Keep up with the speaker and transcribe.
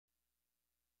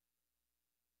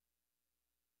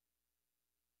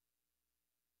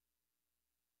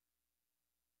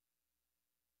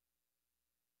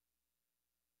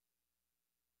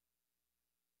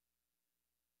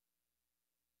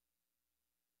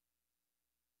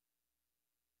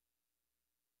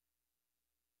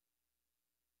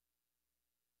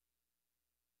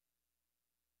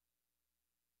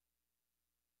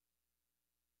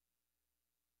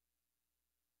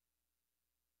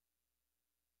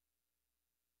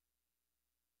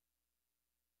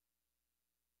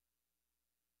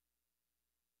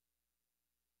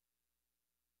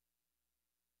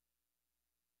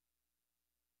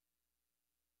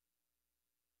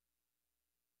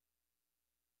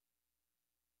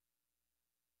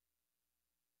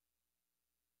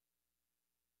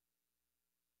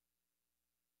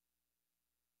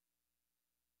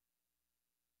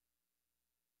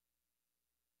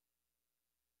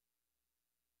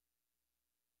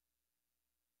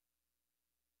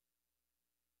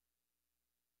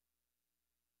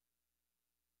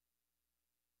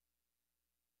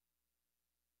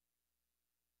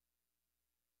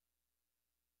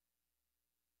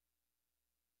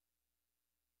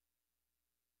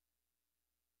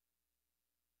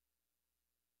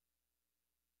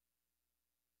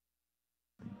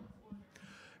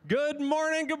Good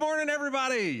morning,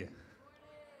 everybody.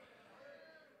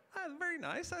 Very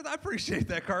nice. I appreciate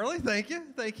that, Carly. Thank you.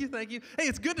 Hey,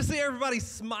 it's good to see everybody's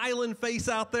smiling face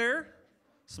out there.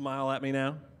 Smile at me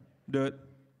now. Do it.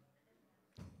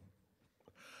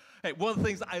 Hey, one of the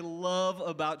things I love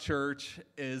about church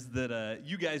is that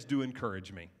you guys do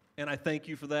encourage me, and I thank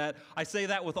you for that. I say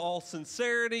that with all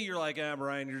sincerity. You're like,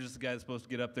 Brian, you're just the guy that's supposed to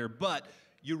get up there, but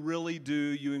you really do.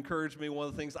 You encourage me. One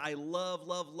of the things I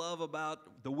love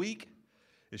about the week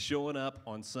is showing up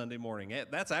on Sunday morning.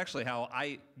 That's actually how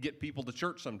I get people to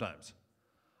church sometimes.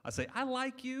 I say, I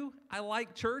like you. I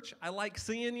like church. I like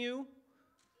seeing you.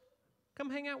 Come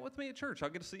hang out with me at church. I'll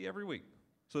get to see you every week.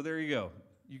 So there you go.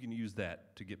 You can use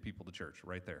that to get people to church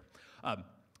right there.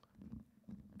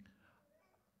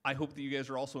 I hope that you guys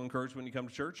are also encouraged when you come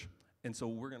to church. And so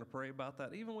we're going to pray about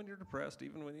that. Even when you're depressed,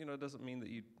 even when, it doesn't mean that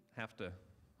you have to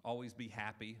always be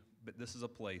happy. But this is a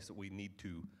place that we need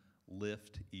to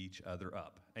lift each other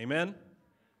up. Amen?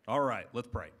 All right, let's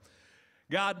pray.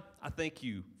 God, I thank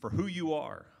you for who you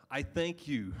are. I thank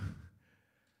you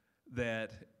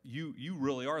that you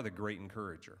really are the great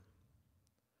encourager.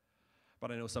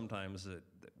 But I know sometimes that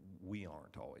we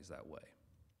aren't always that way.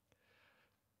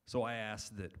 So I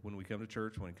ask that when we come to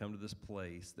church, when we come to this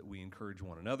place, that we encourage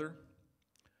one another,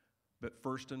 but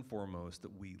first and foremost,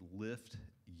 that we lift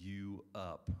you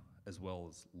up as well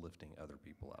as lifting other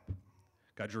people up.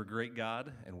 God, you're a great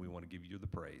God, and we want to give you the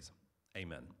praise.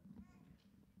 Amen.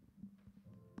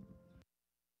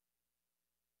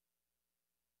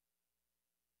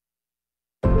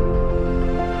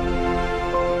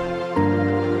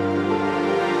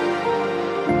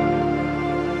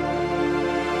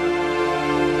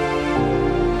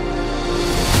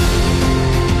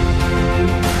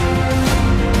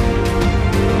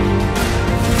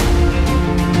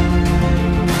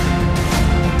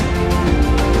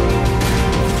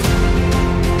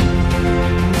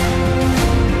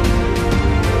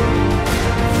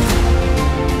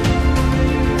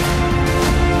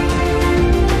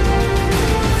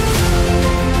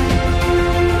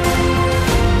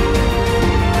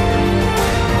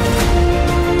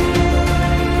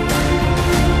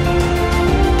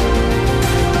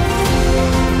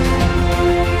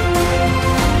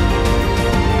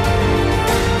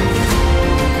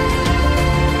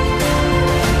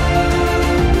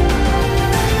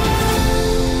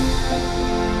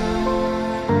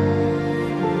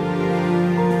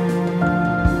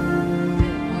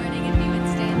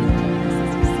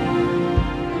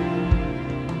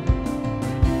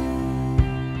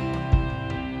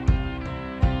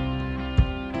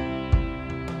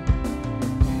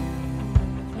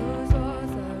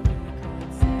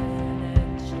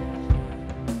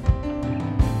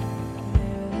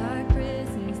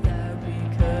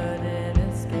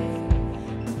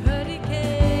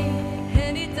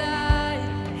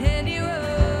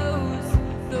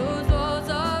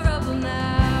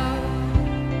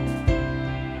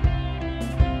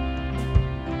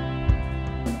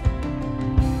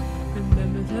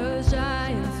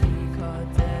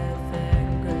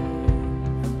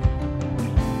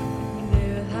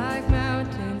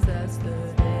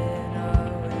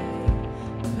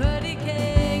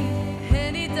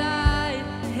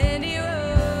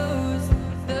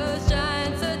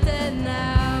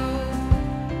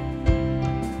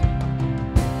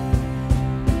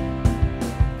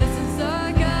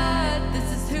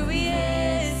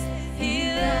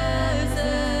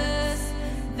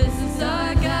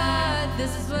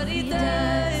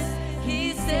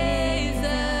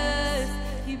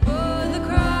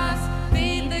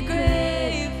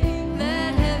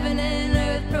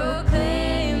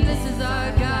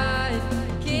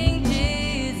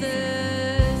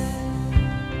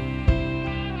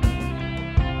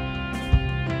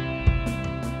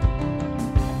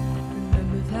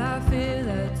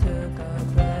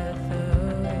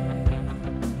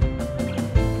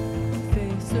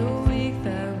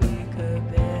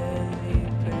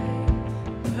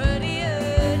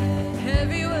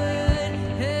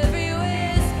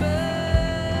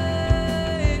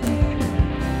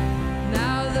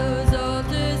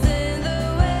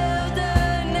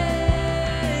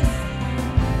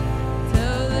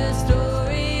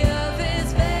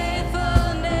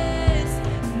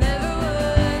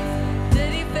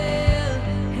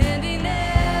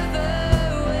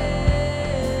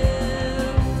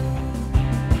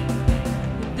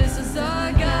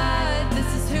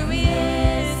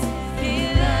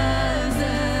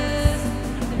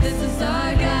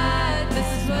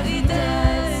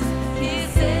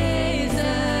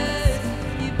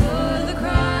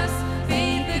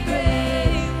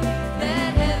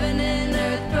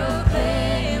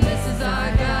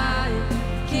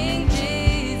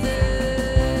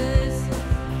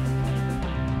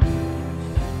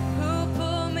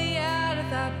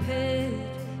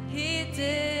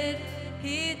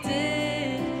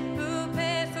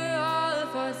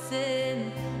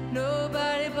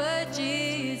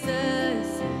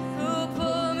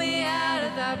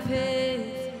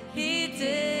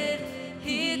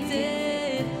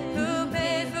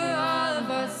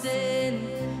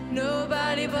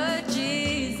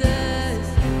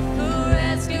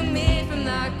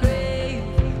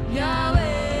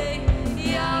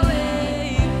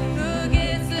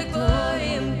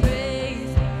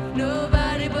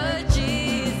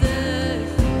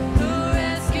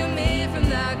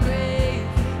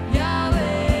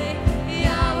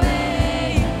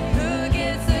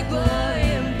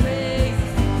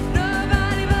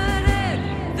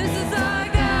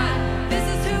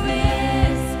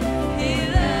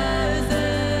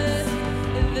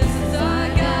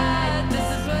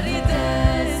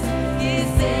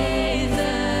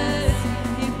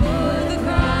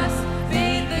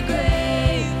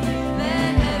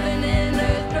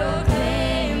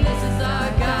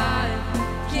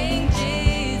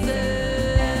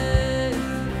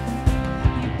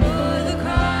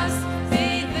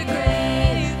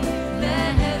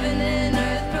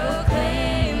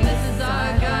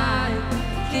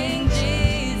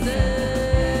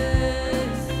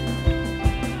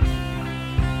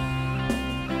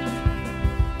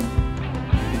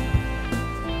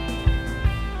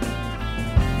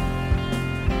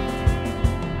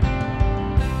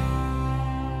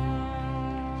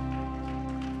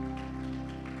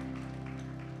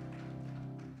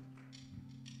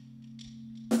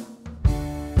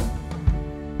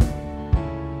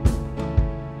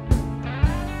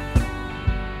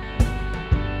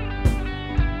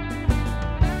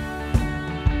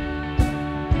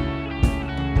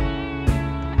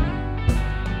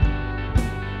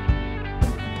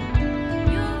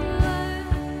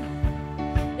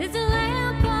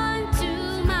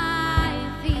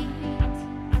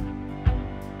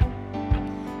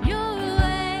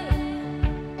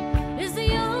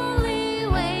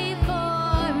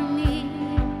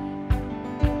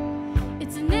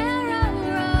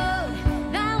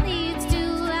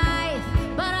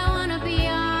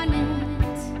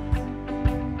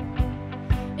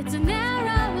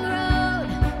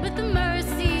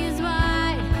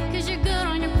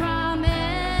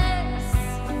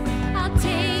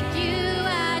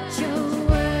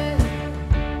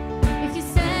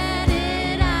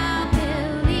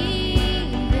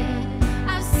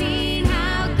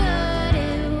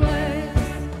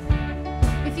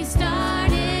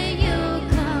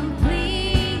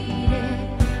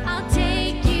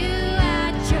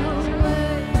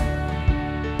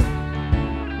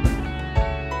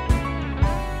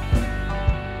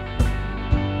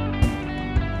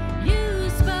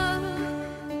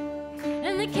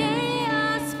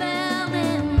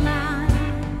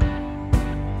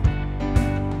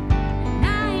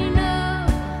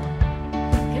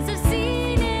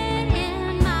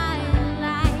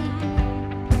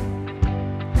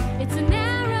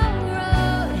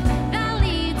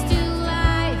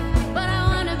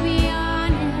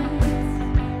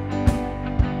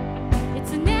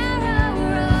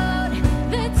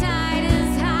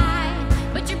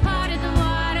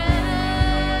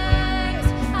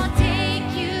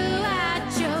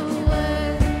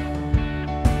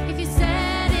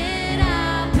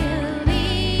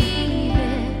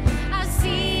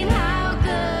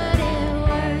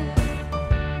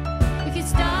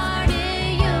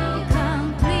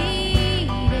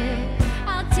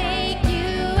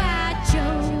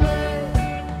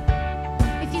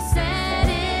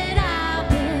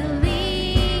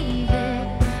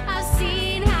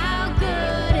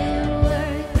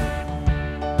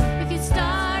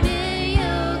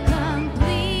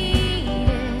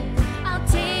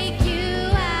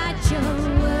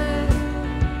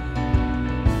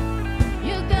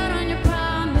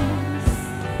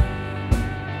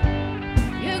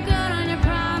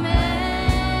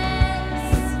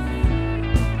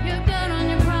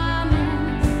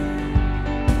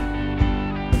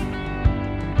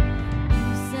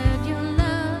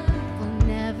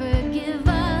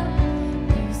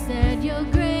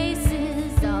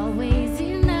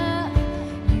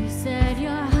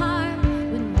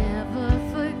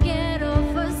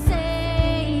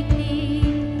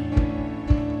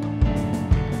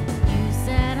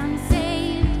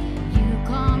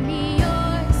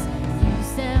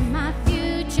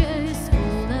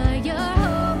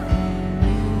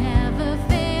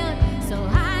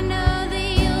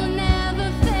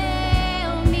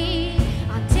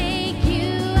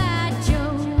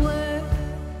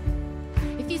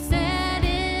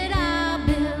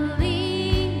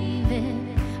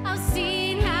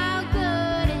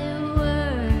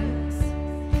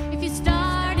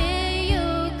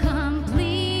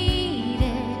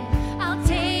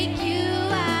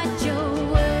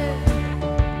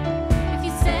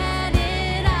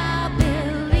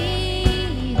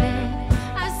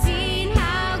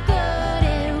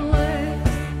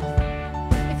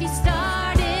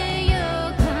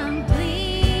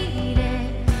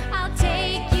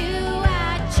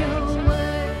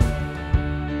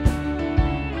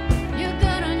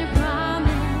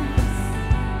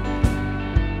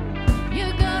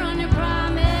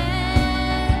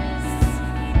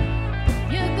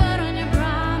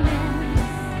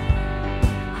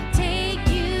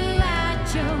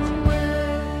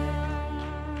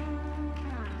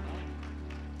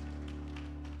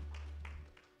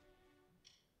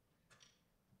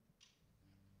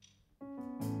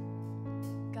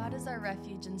 is our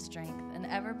refuge and strength, an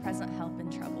ever-present help in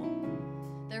trouble.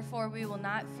 Therefore we will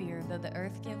not fear, though the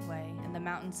earth give way and the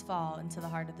mountains fall into the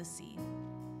heart of the sea.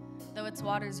 Though its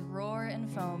waters roar and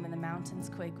foam and the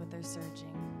mountains quake with their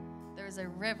surging. There is a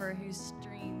river whose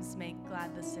streams make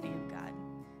glad the city of God,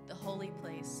 the holy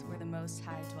place where the Most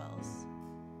High dwells.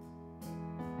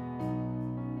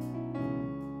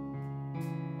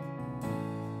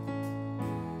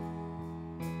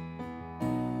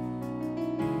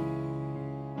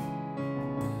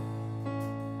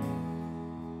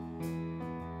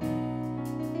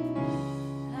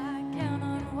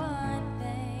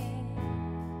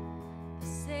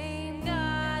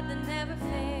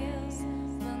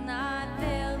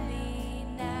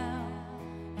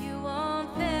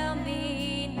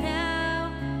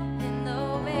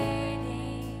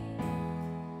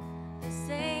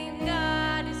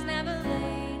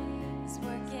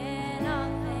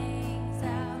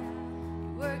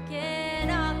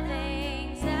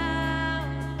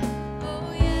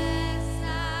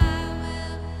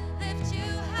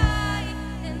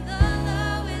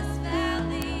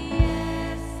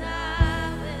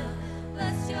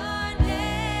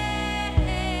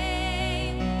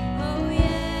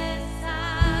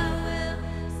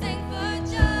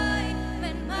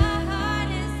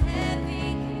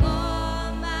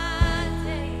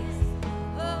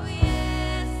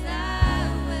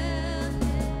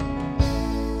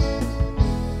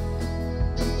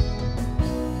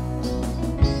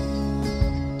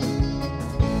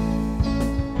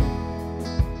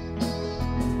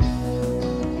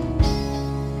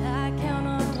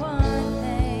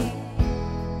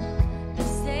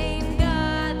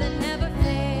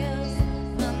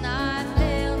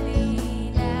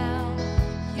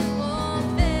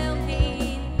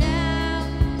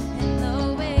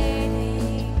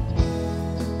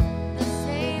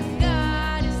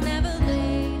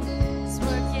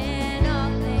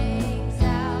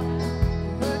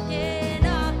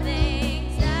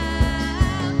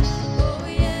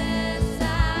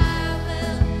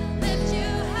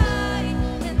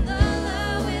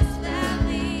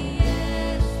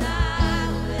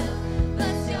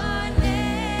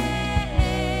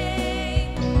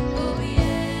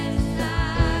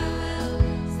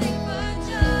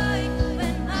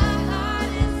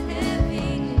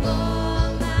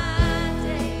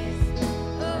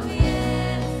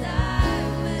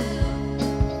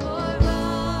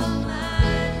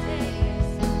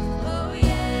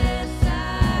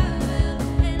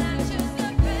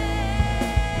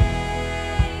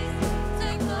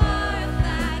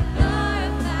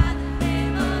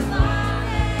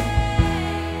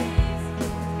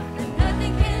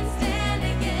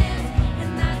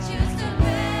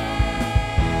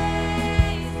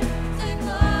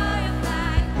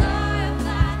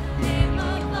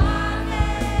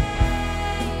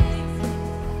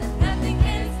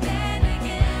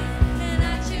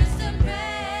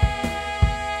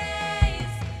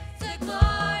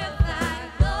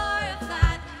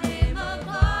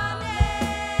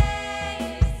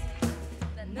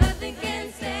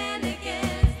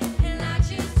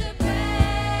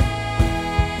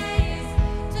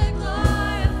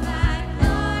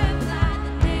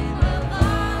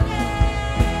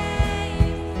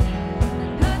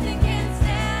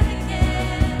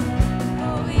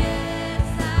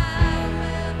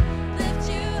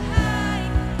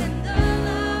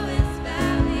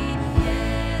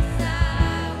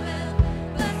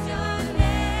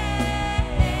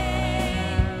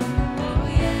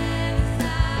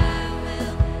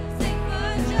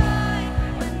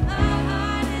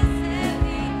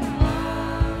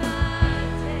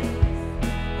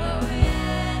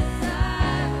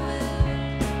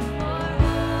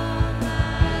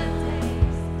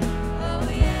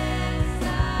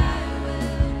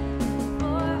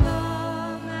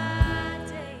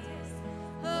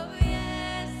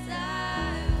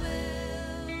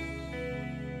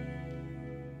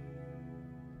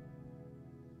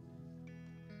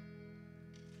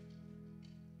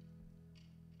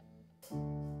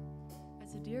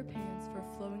 As a deer pants for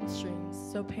flowing streams,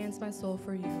 so pants my soul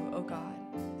for you, O God.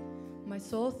 My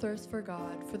soul thirsts for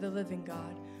God, for the living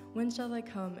God. When shall I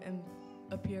come and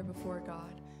appear before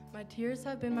God? My tears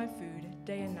have been my food,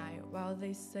 day and night, while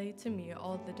they say to me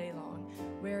all the day long,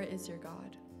 where is your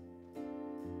God?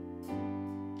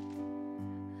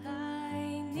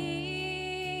 I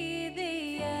need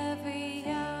thee every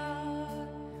hour,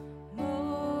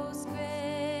 most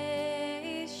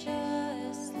gracious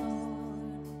Lord.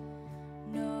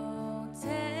 No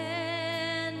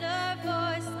tender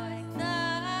voice like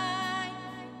thine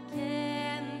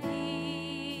can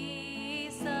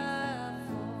peace afford.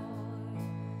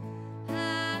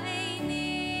 I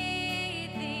need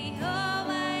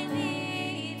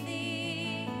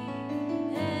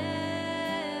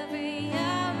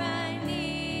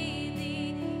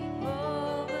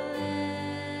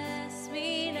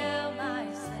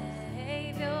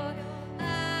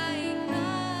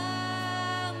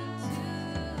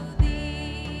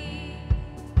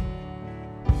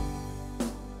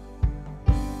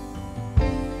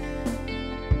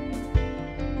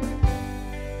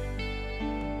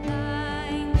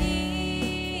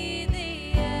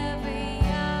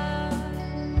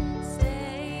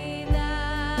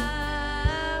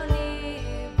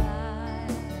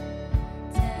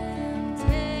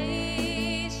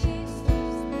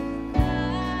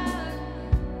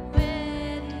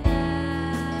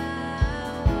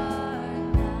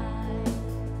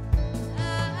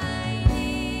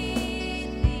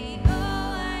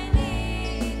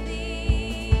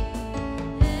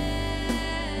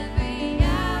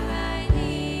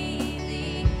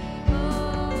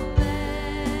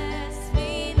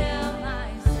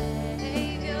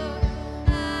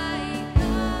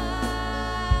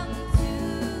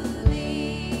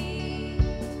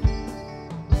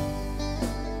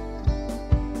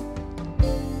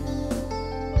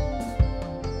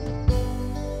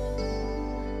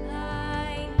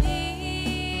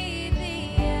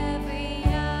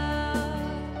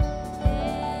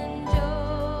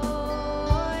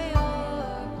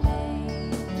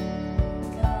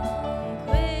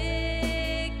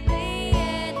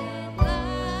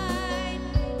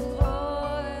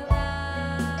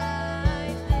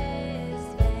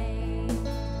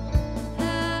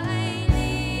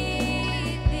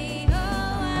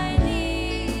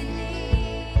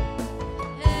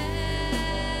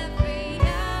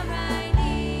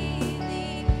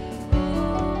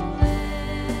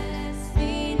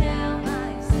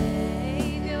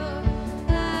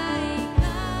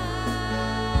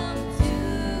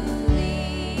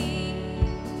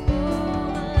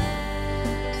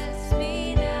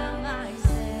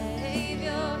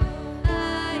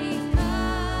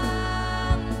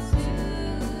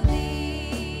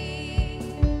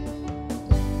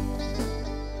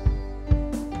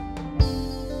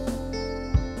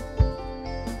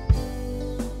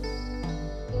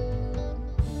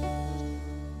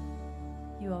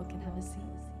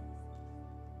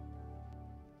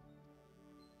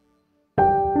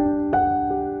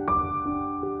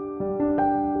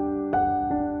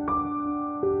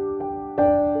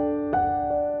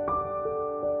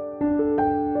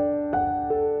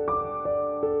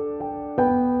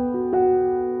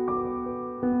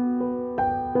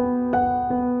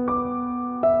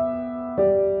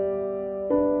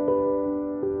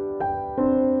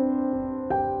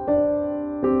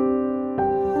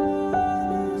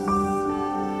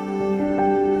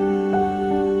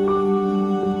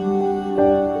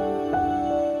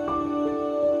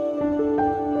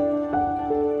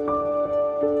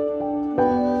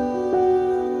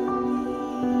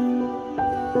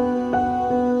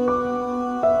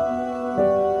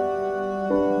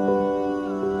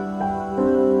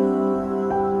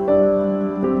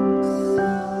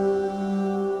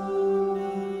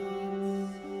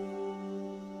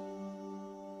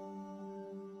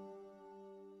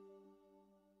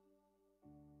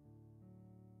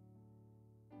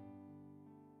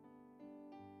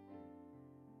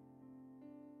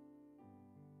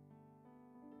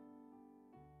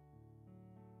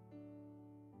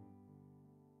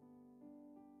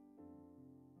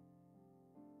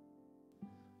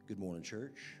Good morning,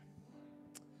 church.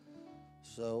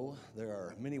 So, there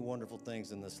are many wonderful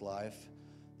things in this life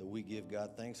that we give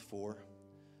God thanks for.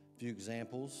 A few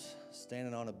examples: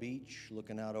 standing on a beach,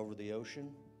 looking out over the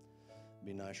ocean.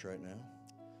 Be nice right now.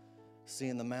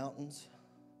 Seeing the mountains,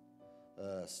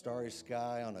 a starry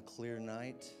sky on a clear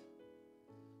night,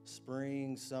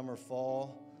 spring, summer,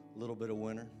 fall, a little bit of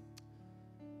winter,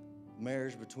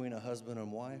 marriage between a husband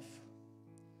and wife,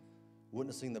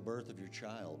 witnessing the birth of your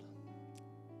child,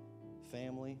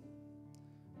 family,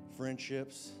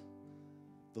 friendships,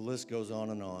 the list goes on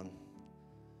and on.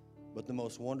 But the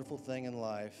most wonderful thing in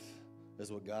life is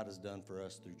what God has done for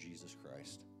us through Jesus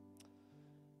Christ.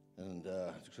 And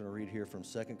I'm just going to read here from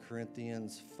 2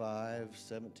 Corinthians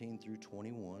 5:17 through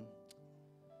 21. It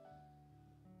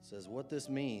says, "What this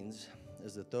means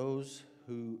is that those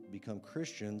who become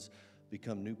Christians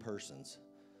become new persons.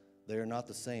 They are not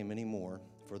the same anymore,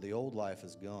 for the old life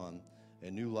is gone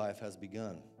and new life has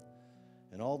begun.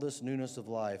 And all this newness of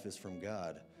life is from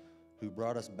God, who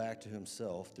brought us back to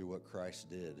himself through what Christ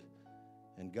did.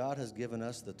 And God has given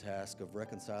us the task of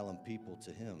reconciling people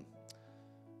to him.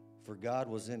 For God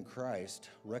was in Christ,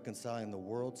 reconciling the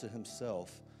world to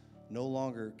himself, no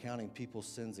longer counting people's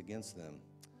sins against them.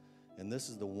 And this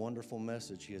is the wonderful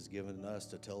message he has given us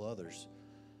to tell others.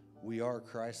 We are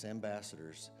Christ's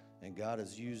ambassadors, and God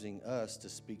is using us to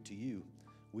speak to you.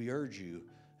 We urge you,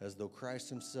 as though Christ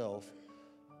himself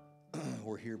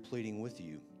were here pleading with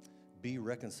you, be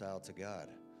reconciled to God.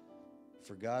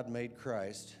 For God made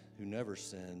Christ, who never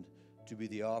sinned, to be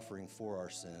the offering for our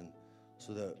sin,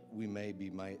 so that we may be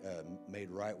made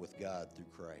right with God through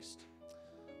Christ."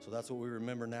 So that's what we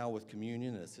remember now with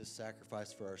communion. It's his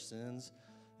sacrifice for our sins,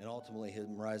 and ultimately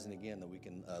him rising again, that we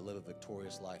can live a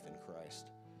victorious life in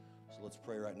Christ. So let's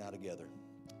pray right now together.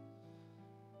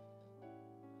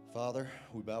 Father,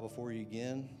 we bow before you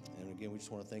again, and again we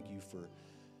just want to thank you for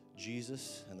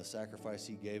Jesus and the sacrifice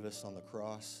he gave us on the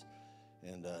cross,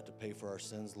 and to pay for our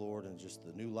sins, Lord, and just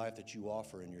the new life that you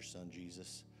offer in your Son,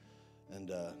 Jesus. And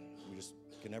we just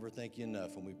can never thank you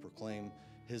enough when we proclaim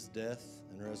his death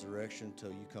and resurrection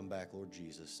until you come back, Lord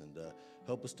Jesus. And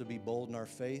help us to be bold in our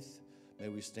faith. May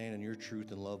we stand in your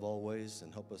truth and love always,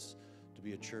 and help us to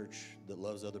be a church that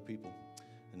loves other people.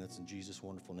 And that's in Jesus'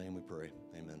 wonderful name we pray.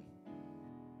 Amen.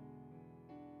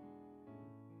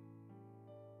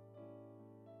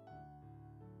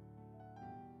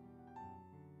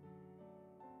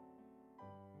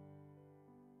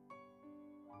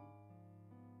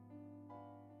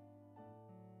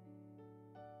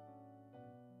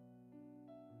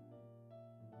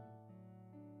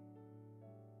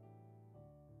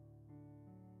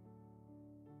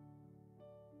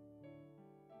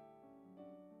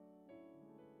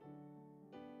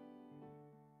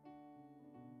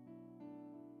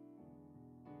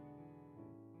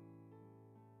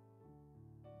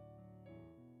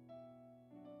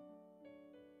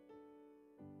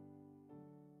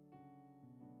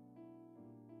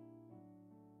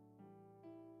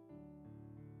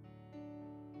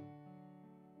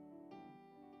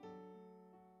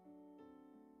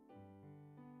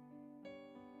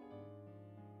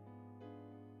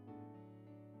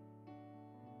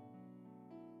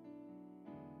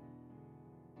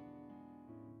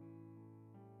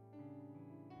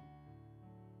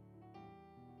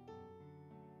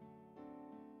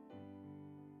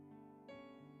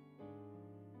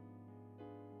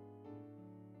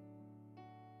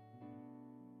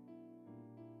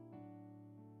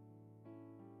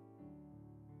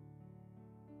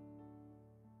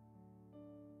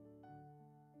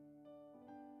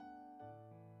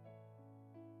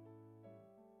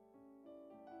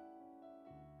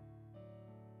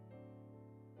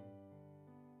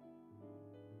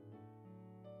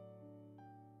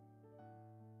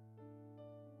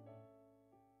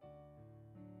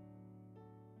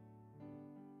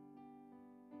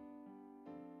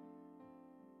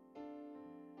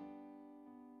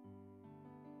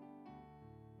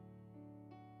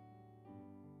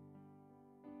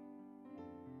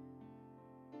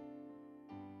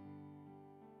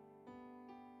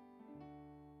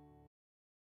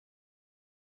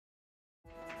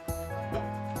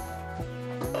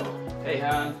 Hey,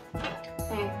 hon.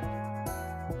 Hey,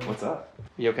 What's up?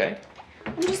 You okay?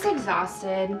 I'm just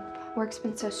exhausted. Work's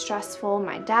been so stressful.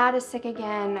 My dad is sick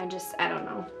again. I don't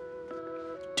know.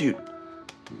 Dude,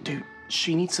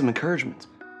 she needs some encouragement.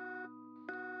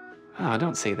 Oh,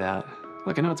 don't say that.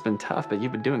 Look, I know it's been tough, but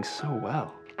you've been doing so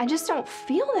well. I just don't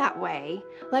feel that way.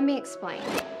 Let me explain.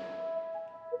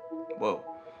 Whoa.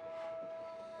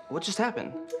 What just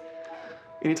happened?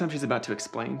 Anytime she's about to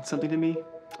explain something to me,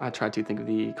 I try to think of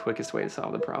the quickest way to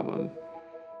solve the problem.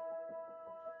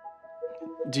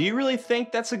 Do you really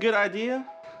think that's a good idea?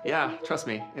 Yeah, trust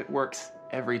me, it works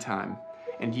every time.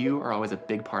 And you are always a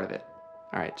big part of it.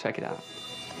 All right, check it out.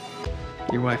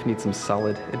 Your wife needs some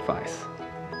solid advice.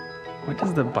 What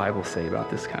does the Bible say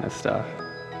about this kind of stuff?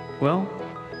 Well,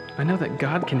 I know that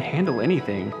God can handle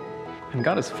anything, and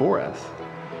God is for us.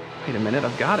 Wait a minute,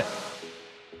 I've got it.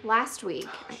 Last week,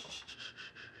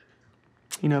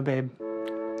 You know, babe,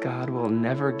 God will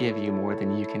never give you more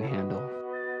than you can handle.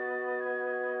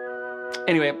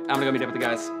 Anyway, I'm gonna go meet up with the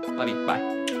guys. Love you, bye.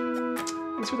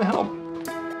 Thanks for the help.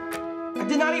 I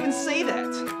did not even say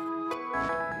that.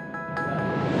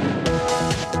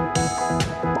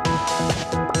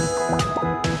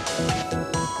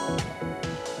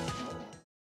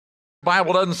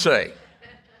 Bible doesn't say.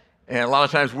 And a lot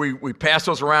of times we pass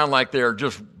those around like they're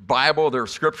just Bible, they're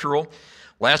scriptural.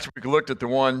 Last week we looked at the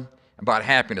one about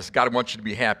happiness. God wants you to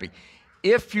be happy.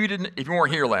 If you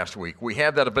weren't here last week, we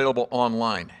have that available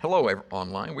online. Hello,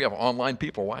 online. We have online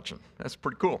people watching. That's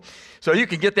pretty cool. So you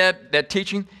can get that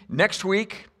teaching. Next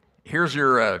week, here's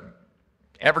your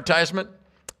advertisement.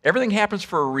 Everything happens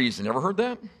for a reason. Ever heard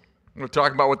that? We'll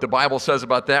talk about what the Bible says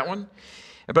about that one.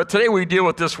 But today we deal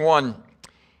with this one.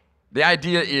 The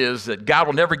idea is that God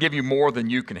will never give you more than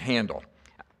you can handle.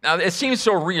 Now, it seems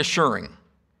so reassuring.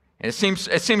 And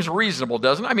it seems reasonable,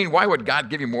 doesn't it? I mean, why would God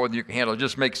give you more than you can handle? It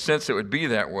just makes sense it would be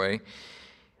that way.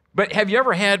 But have you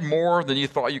ever had more than you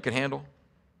thought you could handle?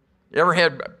 You ever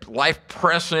had life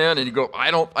press in and you go,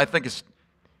 I think it's,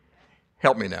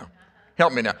 help me now.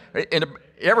 Help me now. And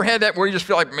you ever had that where you just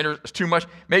feel like, man, it's too much?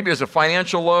 Maybe it's a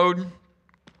financial load.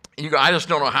 You go, I just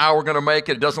don't know how we're going to make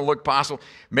it. It doesn't look possible.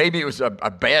 Maybe it was a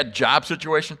bad job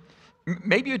situation.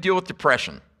 Maybe you deal with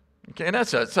depression. Okay, and that's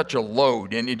such a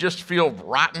load, and you just feel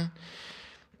rotten.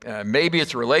 Maybe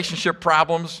it's relationship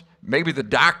problems. Maybe the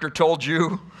doctor told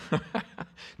you,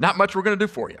 not much we're going to do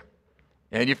for you.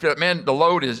 And you feel, man, the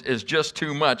load is just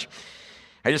too much.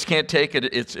 I just can't take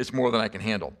it. It's more than I can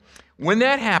handle. When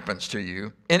that happens to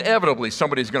you, inevitably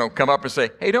somebody's going to come up and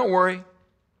say, hey, don't worry.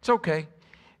 It's okay.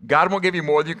 God won't give you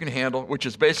more than you can handle, which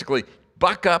is basically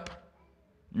buck up.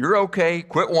 You're okay.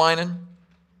 Quit whining.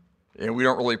 And we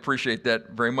don't really appreciate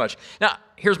that very much. Now,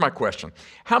 here's my question.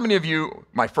 How many of you,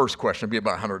 my first question, would be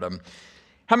about 100 of them.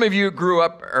 How many of you grew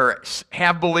up or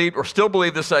have believed or still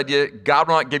believe this idea, God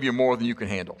will not give you more than you can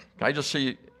handle? Can I just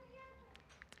see?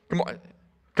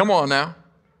 Come on now.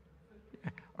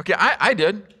 Okay, I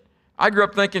did. I grew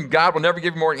up thinking God will never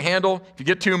give you more than you can handle. If you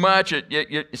get too much,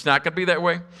 it's not going to be that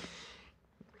way.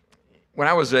 When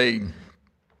I was the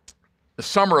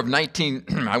summer of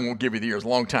I won't give you the years, a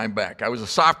long time back. I was a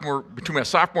sophomore, between my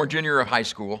sophomore and junior year of high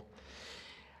school.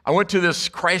 I went to this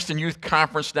Christ and Youth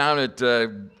conference down at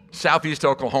Southeast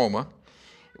Oklahoma.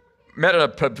 Met at a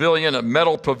pavilion, a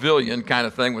metal pavilion kind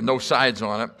of thing with no sides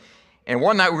on it. And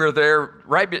one night we were there,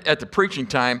 right at the preaching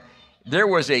time, there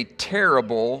was a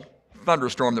terrible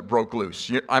thunderstorm that broke loose.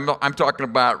 I'm talking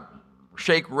about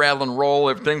shake, rattle, and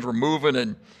roll. Things were moving.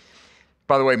 And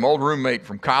by the way, my old roommate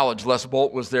from college, Les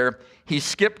Bolt, was there. He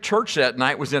skipped church that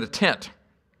night, was in a tent.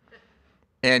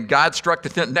 And God struck the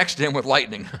tent next to him with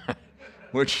lightning,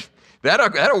 which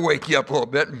that'll wake you up a little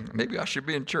bit. Maybe I should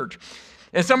be in church.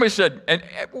 And somebody said, and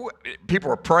people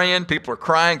were praying, people were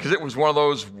crying, because it was one of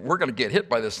those, we're going to get hit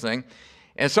by this thing.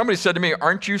 And somebody said to me,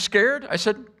 aren't you scared? I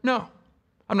said, no,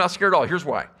 I'm not scared at all. Here's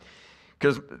why.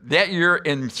 Because that year,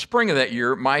 in spring of that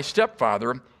year, my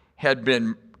stepfather had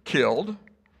been killed.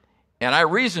 And I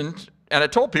reasoned, and I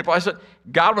told people, I said,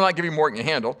 God will not give you more than you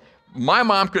can handle. My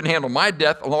mom couldn't handle my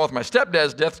death, along with my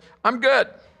stepdad's death. I'm good.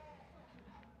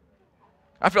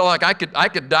 I felt like I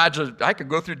could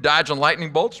go through dodging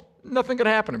lightning bolts. Nothing could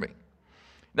happen to me.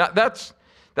 Now, that's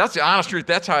the honest truth.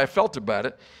 That's how I felt about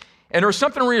it. And there was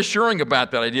something reassuring about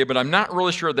that idea, but I'm not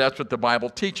really sure that's what the Bible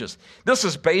teaches. This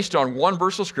is based on one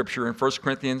verse of Scripture in 1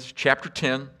 Corinthians chapter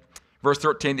 10, verse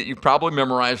 13, that you've probably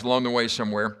memorized along the way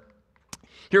somewhere.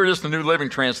 Here it is, the New Living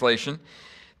Translation.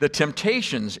 The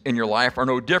temptations in your life are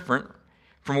no different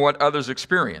from what others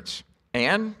experience.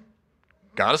 And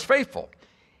God is faithful.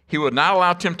 He will not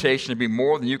allow temptation to be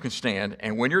more than you can stand.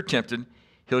 And when you're tempted,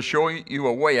 He'll show you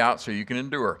a way out so you can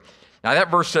endure. Now that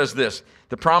verse says this.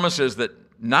 The promise is that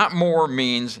not more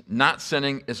means not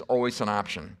sinning is always an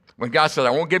option. When God said,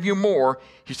 I won't give you more,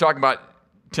 He's talking about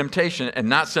temptation, and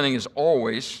not sinning is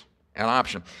always an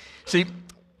option. See,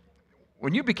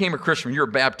 when you became a Christian, you were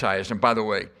baptized, and by the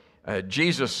way,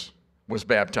 Jesus was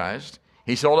baptized.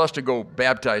 He told us to go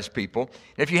baptize people.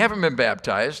 If you haven't been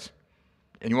baptized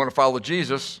and you want to follow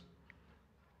Jesus,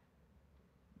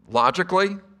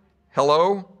 logically,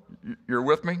 hello, you're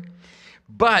with me?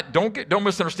 But don't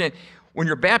misunderstand. When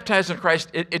you're baptized in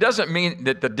Christ, it doesn't mean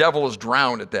that the devil is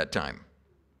drowned at that time.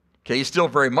 Okay, he's still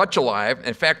very much alive.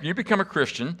 In fact, when you become a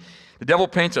Christian, the devil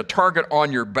paints a target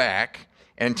on your back,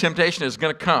 and temptation is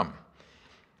going to come.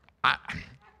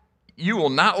 You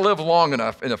will not live long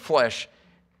enough in the flesh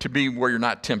to be where you're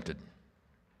not tempted.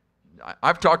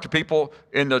 I've talked to people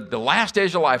in the last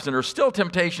days of life, and there's still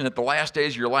temptation at the last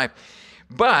days of your life.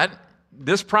 But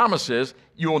this promise is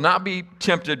you will not be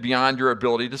tempted beyond your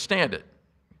ability to stand it.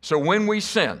 So when we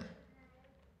sin,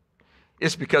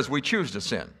 it's because we choose to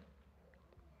sin.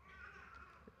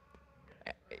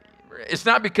 It's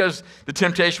not because the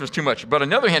temptation was too much. But on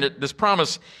the other hand, this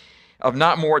promise of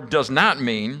not more does not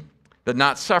mean that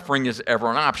not suffering is ever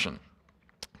an option.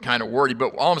 Kind of wordy,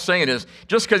 but all I'm saying is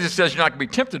just because it says you're not going to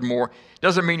be tempted more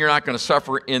doesn't mean you're not going to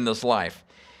suffer in this life.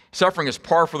 Suffering is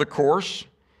par for the course,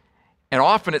 and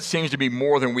often it seems to be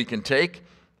more than we can take.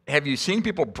 Have you seen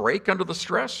people break under the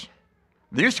stress?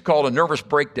 They used to call it a nervous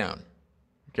breakdown.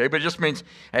 Okay, but it just means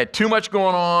I had too much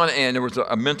going on and there was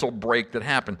a mental break that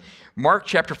happened. Mark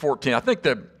chapter 14, I think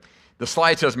the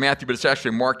slide says Matthew, but it's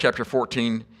actually Mark chapter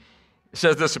 14. It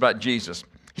says this about Jesus.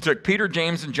 He took Peter,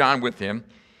 James, and John with him.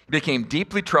 He became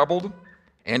deeply troubled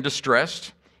and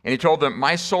distressed, and he told them,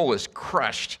 my soul is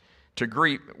crushed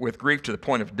with grief to the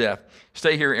point of death.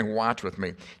 Stay here and watch with me.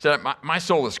 He said, my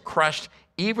soul is crushed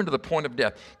even to the point of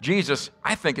death. Jesus,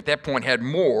 I think at that point, had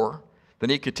more than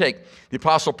he could take. The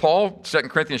Apostle Paul, 2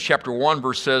 Corinthians chapter 1,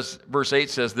 verse 8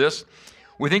 says this,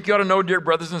 we think you ought to know, dear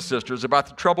brothers and sisters, about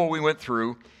the trouble we went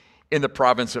through in the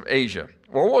province of Asia.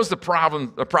 Well, what was the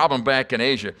problem back in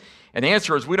Asia? And the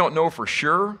answer is we don't know for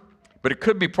sure, but it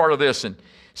could be part of this. In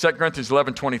 2 Corinthians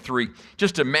 11:23,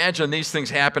 just imagine these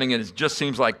things happening and it just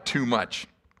seems like too much.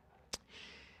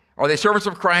 Are they servants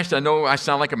of Christ? I know I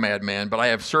sound like a madman, but I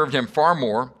have served him far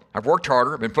more. I've worked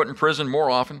harder. I've been put in prison more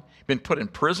often.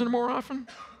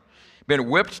 Been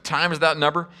whipped times without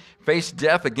number. Faced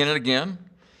death again and again.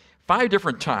 5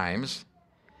 different times,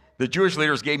 the Jewish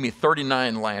leaders gave me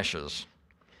 39 lashes.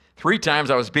 3 times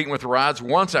I was beaten with rods.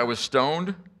 Once I was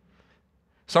stoned.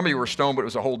 Some of you were stoned, but it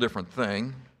was a whole different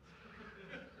thing.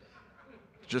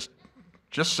 Just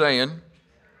saying.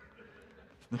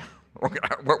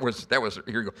 Here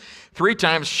you go. 3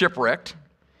 times shipwrecked.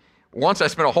 Once I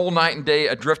spent a whole night and day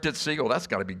adrift at sea. Oh, that's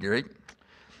got to be great.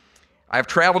 I've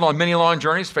traveled on many long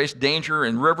journeys, faced danger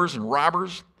in rivers and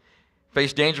robbers,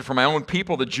 faced danger from my own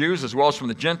people, the Jews, as well as from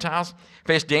the Gentiles,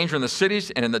 faced danger in the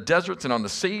cities and in the deserts and on the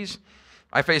seas.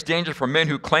 I faced danger from men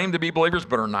who claim to be believers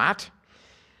but are not.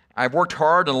 I've worked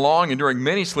hard and long, enduring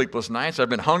many sleepless nights. I've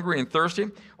been hungry and thirsty,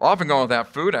 often gone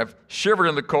without food. I've shivered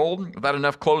in the cold without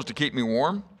enough clothes to keep me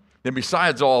warm. Then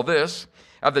besides all this,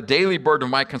 I have the daily burden of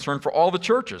my concern for all the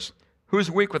churches. Who's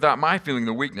weak without my feeling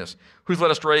the weakness? Who's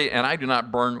led astray and I do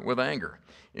not burn with anger?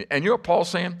 And you know what Paul's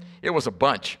saying? It was a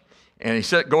bunch. And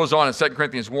he goes on in 2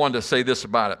 Corinthians 1 to say this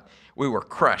about it. We were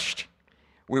crushed.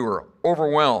 We were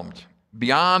overwhelmed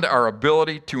beyond our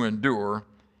ability to endure.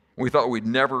 We thought we'd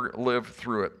never live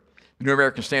through it. The New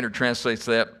American Standard translates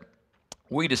that,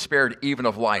 we despaired even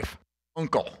of life.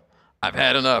 Uncle, I've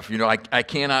had enough. I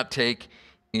cannot take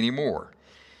any more.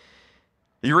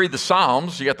 You read the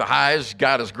Psalms, you got the highs,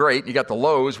 God is great. You got the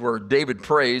lows where David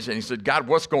prays, and he said, God,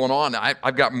 what's going on?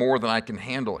 I've got more than I can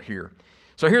handle here.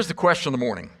 So here's the question of the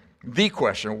morning. The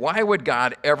question, why would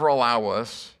God ever allow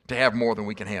us to have more than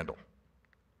we can handle?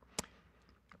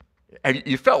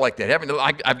 You felt like that, haven't you?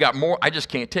 I've got more, I just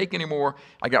can't take anymore.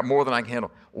 I got more than I can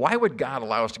handle. Why would God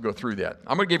allow us to go through that?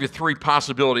 I'm going to give you 3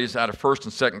 possibilities out of 1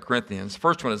 and 2 Corinthians.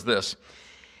 First one is this.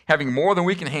 Having more than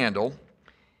we can handle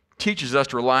teaches us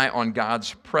to rely on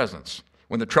God's presence.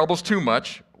 When the trouble's too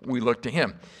much, we look to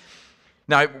him.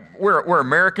 Now, we're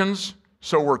Americans,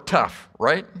 so we're tough,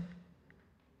 right?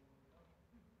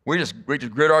 We just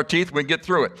grit our teeth, we get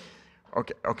through it.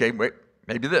 Okay, wait,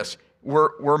 maybe this.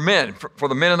 We're men. For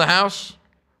the men in the house,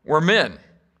 we're men.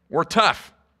 We're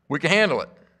tough. We can handle it.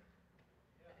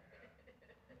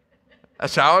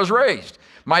 That's how I was raised.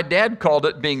 My dad called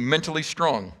it being mentally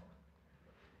strong.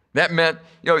 That meant,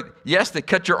 yes, they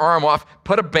cut your arm off,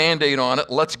 put a Band-Aid on it,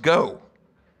 let's go.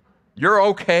 You're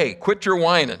okay. Quit your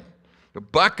whining.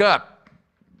 Buck up.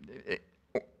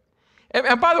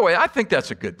 And by the way, I think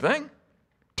that's a good thing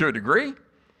to a degree.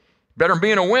 Better than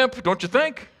being a wimp, don't you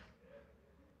think?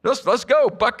 Let's go.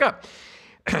 Buck up.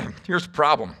 Here's the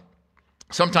problem.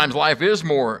 Sometimes life is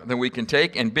more than we can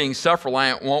take, and being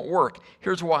self-reliant won't work.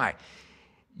 Here's why.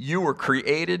 You were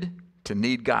created to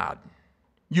need God.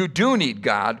 You do need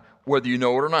God, whether you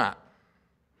know it or not.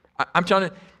 I'm telling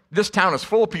you, this town is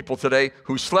full of people today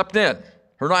who slept in,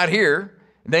 who are not here.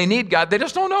 They need God. They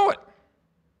just don't know it.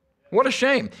 What a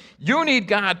shame. You need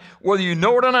God whether you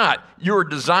know it or not. You are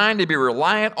designed to be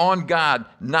reliant on God,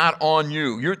 not on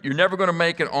you. You're never going to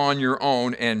make it on your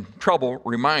own, and trouble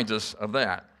reminds us of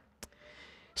that.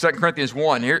 2 Corinthians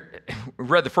 1, here, we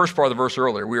read the first part of the verse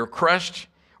earlier. We were crushed,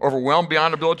 overwhelmed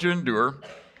beyond ability to endure,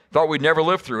 thought we'd never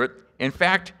live through it. In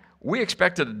fact, we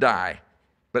expected to die.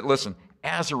 But listen,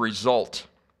 as a result,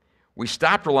 we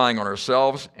stopped relying on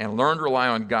ourselves and learned to rely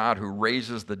on God who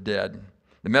raises the dead.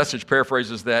 The Message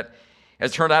paraphrases that,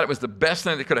 as it turned out, it was the best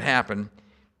thing that could have happened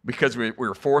because we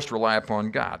were forced to rely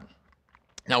upon God.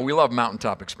 Now, we love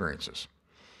mountaintop experiences,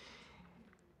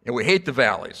 and we hate the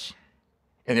valleys.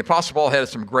 And the Apostle Paul had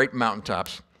some great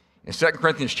mountaintops. In 2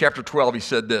 Corinthians chapter 12, he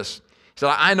said this. He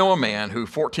said, I know a man who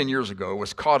 14 years ago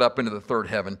was caught up into the third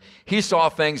heaven. He saw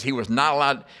things he was not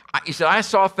allowed. He said, I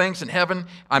saw things in heaven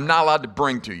I'm not allowed to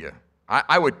bring to you.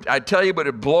 I'd tell you, but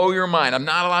it'd blow your mind. I'm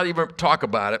not allowed to even talk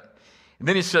about it. And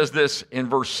then he says this in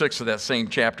verse 6 of that same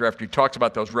chapter after he talks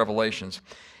about those revelations.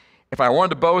 If I wanted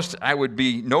to boast, I would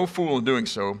be no fool in doing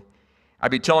so.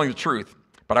 I'd be telling the truth,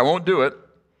 but I won't do it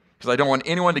because I don't want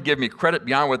anyone to give me credit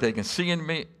beyond what they can see in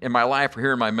me, in my life, or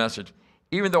hear in my message,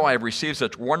 even though I have received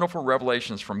such wonderful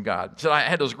revelations from God. He said, I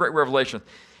had those great revelations.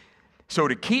 So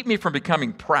to keep me from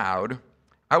becoming proud,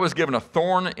 I was given a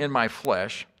thorn in my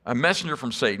flesh, a messenger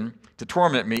from Satan to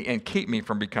torment me and keep me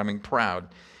from becoming proud.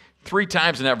 3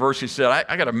 times in that verse he said,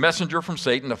 I got a messenger from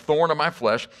Satan, a thorn in my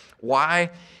flesh. Why?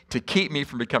 To keep me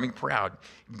from becoming proud.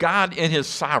 God in his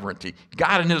sovereignty,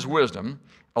 God in his wisdom,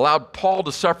 allowed Paul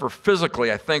to suffer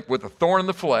physically, I think, with a thorn in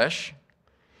the flesh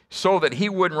so that he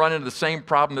wouldn't run into the same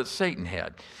problem that Satan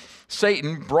had.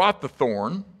 Satan brought the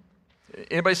thorn.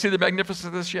 Anybody see the magnificence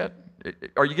of this yet?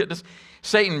 Are you getting this?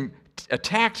 Satan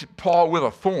attacked Paul with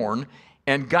a thorn,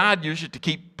 and God used it to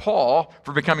keep Paul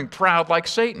from becoming proud like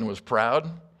Satan was proud.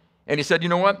 And he said, you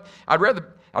know what? I'd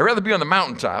rather be on the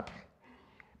mountaintop,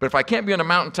 but if I can't be on the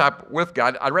mountaintop with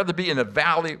God, I'd rather be in the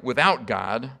valley without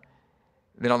God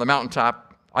than on the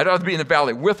mountaintop. I'd rather be in the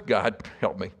valley with God,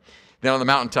 help me, than on the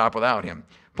mountaintop without him.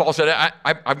 Paul said,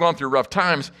 I've gone through rough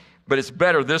times, but it's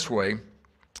better this way.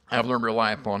 I've learned to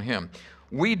rely upon him.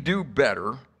 We do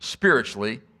better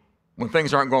spiritually when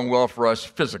things aren't going well for us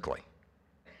physically.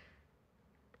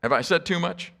 Have I said too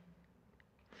much?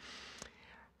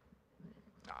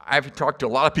 I've talked to a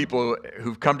lot of people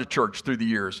who've come to church through the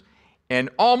years, and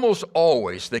almost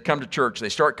always they come to church, they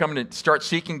start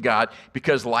seeking God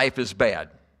because life is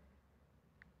bad.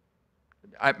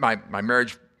 My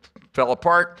marriage fell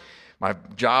apart, my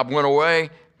job went away,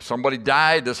 somebody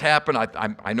died, this happened,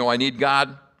 I know I need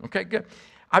God. Okay, good.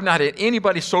 I've not had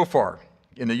anybody so far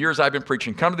in the years I've been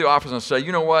preaching come to the office and say,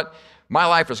 you know what, my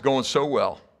life is going so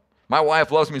well. My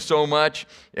wife loves me so much,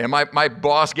 and my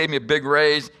boss gave me a big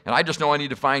raise, and I just know I need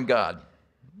to find God.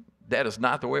 That is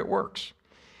not the way it works.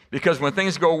 Because when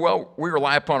things go well, we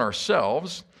rely upon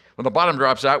ourselves. When the bottom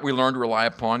drops out, we learn to rely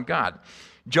upon God.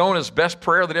 Jonah's best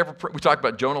prayer that ever we talked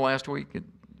about Jonah last week,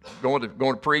 going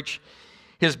to preach.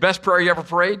 His best prayer he ever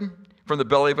prayed from the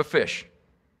belly of a fish.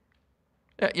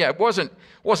 Yeah, it wasn't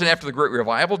after the great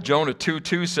revival. Jonah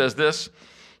 2:2 says this.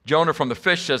 Jonah from the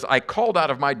fish says, I called out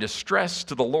of my distress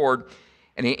to the Lord,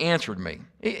 and he answered me.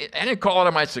 I didn't call out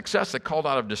of my success, I called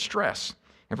out of distress.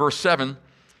 In verse 7,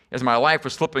 as my life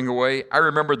was slipping away, I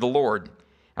remembered the Lord,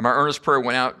 and my earnest prayer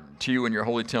went out to you in your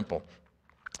holy temple.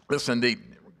 Listen,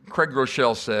 Craig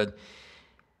Groeschel said,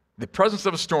 the presence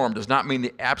of a storm does not mean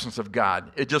the absence of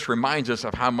God. It just reminds us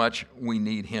of how much we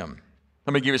need him.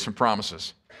 Let me give you some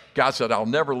promises. God said, I'll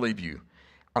never leave you.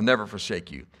 I'll never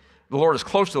forsake you. The Lord is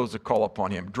close to those that call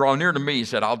upon him. Draw near to me, he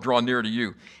said, I'll draw near to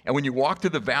you. And when you walk through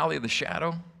the valley of the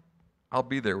shadow, I'll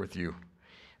be there with you.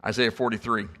 Isaiah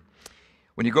 43.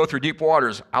 When you go through deep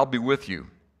waters, I'll be with you.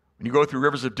 When you go through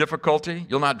rivers of difficulty,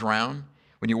 you'll not drown.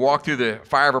 When you walk through the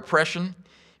fire of oppression,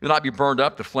 you'll not be burned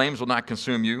up. The flames will not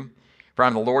consume you. For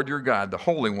I'm the Lord your God, the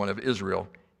Holy One of Israel,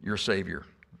 your Savior.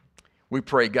 We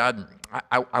pray, God,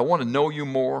 I want to know you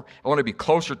more. I want to be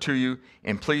closer to you,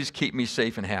 and please keep me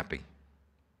safe and happy.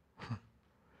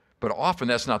 But often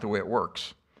that's not the way it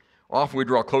works. Often we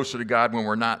draw closer to God when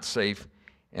we're not safe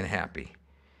and happy.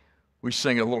 We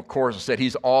sing a little chorus that said,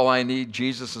 He's all I need,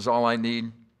 Jesus is all I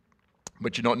need.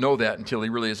 But you don't know that until He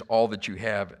really is all that you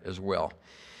have as well.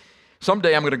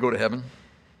 Someday I'm going to go to heaven.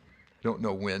 I don't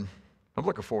know when. I'm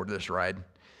looking forward to this ride.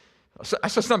 I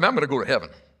said someday I'm going to go to heaven.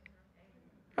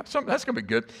 That's going to be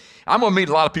good. I'm going to meet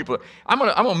a lot of people. I'm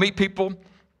going to meet people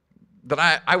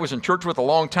that I was in church with a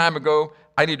long time ago.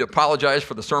 I need to apologize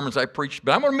for the sermons I preached,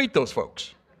 but I'm going to meet those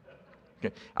folks.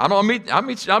 Okay? I'll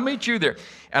meet you there.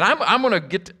 And I'm going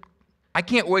to I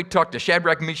can't wait to talk to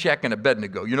Shadrach, Meshach, and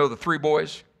Abednego. You know the 3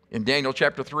 boys in Daniel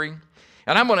chapter 3?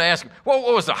 And I'm going to ask them,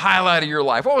 what was the highlight of your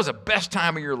life? What was the best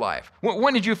time of your life?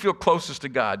 When did you feel closest to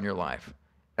God in your life?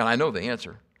 And I know the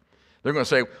answer. They're going to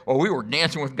say, well, we were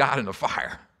dancing with God in the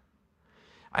fire.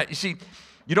 You see,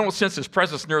 you don't sense His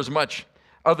presence near as much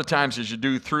other times as you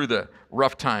do through the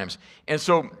rough times. And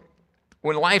so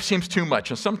when life seems too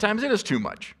much, and sometimes it is too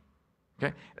much,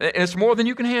 okay, and it's more than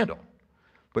you can handle,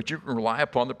 but you can rely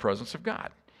upon the presence of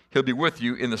God. He'll be with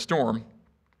you in the storm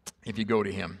if you go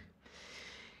to Him.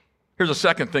 Here's a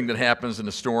second thing that happens in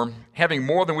the storm. Having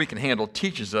more than we can handle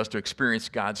teaches us to experience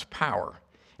God's power.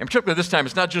 And particularly this time,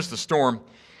 it's not just the storm,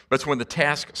 but it's when the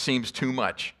task seems too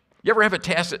much. You ever have a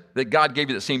task that God gave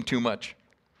you that seemed too much?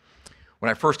 When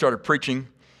I first started preaching,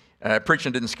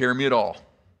 preaching didn't scare me at all.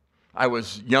 I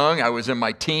was young. I was in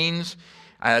my teens.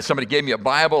 Somebody gave me a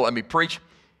Bible, let me preach.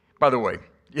 By the way,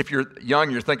 if you're young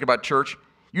and you're thinking about church,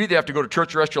 you either have to go to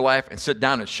church the rest of your life and sit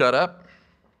down and shut up,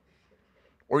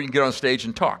 or you can get on stage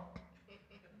and talk.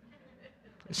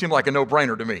 It seemed like a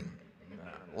no-brainer to me.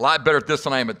 A lot better at this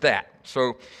than I am at that.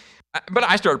 So, but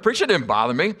I started preaching. It didn't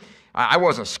bother me. I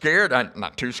wasn't scared.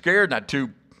 Not too scared. Not too.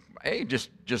 Hey, just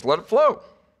let it flow.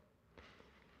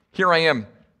 Here I am,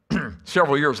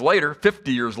 several years later,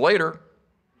 50 years later.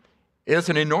 It's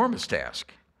an enormous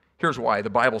task. Here's why. The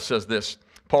Bible says this.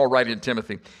 Paul writing to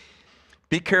Timothy,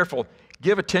 "Be careful.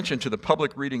 Give attention to the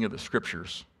public reading of the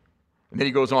Scriptures." And then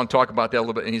he goes on to talk about that a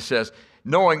little bit, and he says,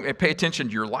 knowing and pay attention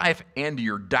to your life and to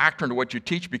your doctrine, to what you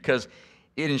teach, because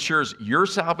it ensures your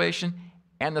salvation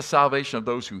and the salvation of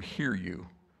those who hear you.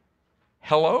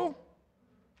 Hello?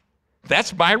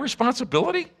 That's my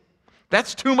responsibility?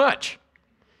 That's too much.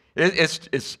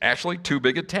 It's actually too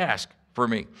big a task for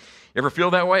me. You ever feel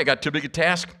that way? I got too big a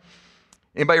task?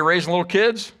 Anybody raising little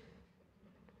kids?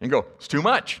 And go, it's too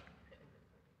much.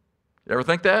 You ever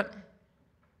think that?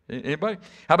 Anybody?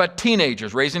 How about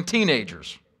teenagers, raising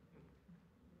teenagers?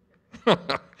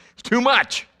 It's too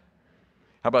much.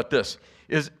 How about this?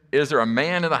 Is there a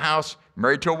man in the house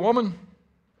married to a woman?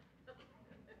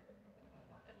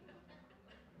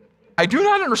 I do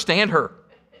not understand her.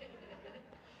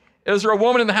 Is there a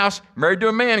woman in the house married to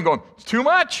a man and going, it's too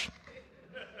much?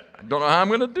 I don't know how I'm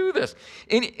going to do this.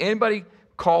 Anybody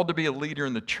called to be a leader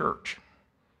in the church?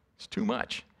 It's too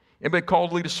much. Anybody called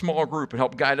to lead a small group and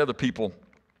help guide other people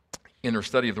in their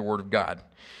study of the Word of God?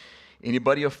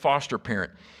 Anybody a foster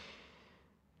parent?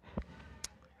 A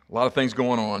lot of things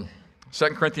going on. 2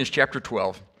 Corinthians chapter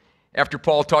 12. After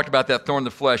Paul talked about that thorn in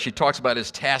the flesh, he talks about his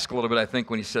task a little bit, I think,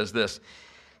 when he says this.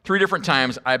 3 different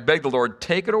times, I beg the Lord,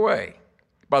 take it away.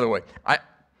 By the way,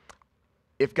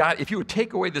 if you would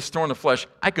take away this thorn in the flesh,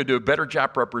 I could do a better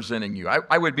job representing you.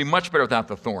 I would be much better without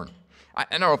the thorn. I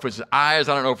don't know if it's his eyes,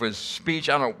 I don't know if it's speech,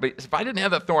 I don't know. But if I didn't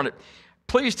have that thorn,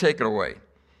 please take it away.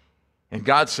 And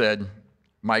God said,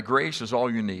 my grace is all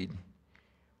you need.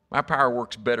 My power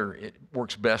works better, it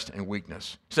works best in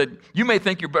weakness. He said, you may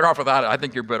think you're better off without it. I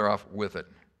think you're better off with it.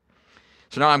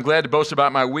 So now I'm glad to boast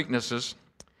about my weaknesses.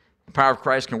 The power of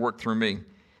Christ can work through me.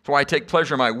 That's why I take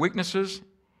pleasure in my weaknesses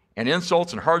and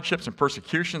insults and hardships and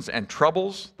persecutions and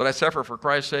troubles that I suffer for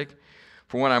Christ's sake.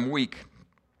 For when I'm weak,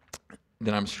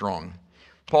 then I'm strong.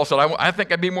 Paul said, I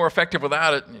think I'd be more effective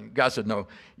without it. And God said, no,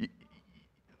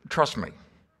 trust me.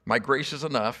 My grace is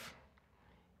enough.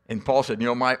 And Paul said,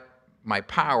 my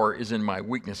power is in my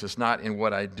weakness. It's not in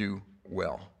what I do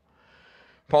well.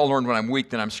 Paul learned when I'm weak,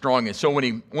 then I'm strong. And so when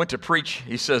he went to preach,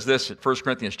 he says this at 1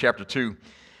 Corinthians chapter 2.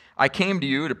 I came to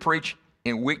you to preach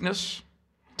in weakness,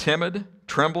 timid,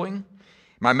 trembling.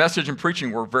 My message and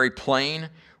preaching were very plain.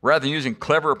 Rather than using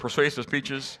clever or persuasive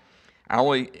speeches, I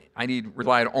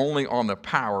relied only on the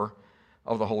power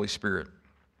of the Holy Spirit.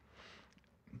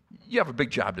 You have a big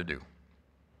job to do.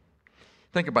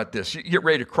 Think about this. You get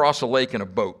ready to cross a lake in a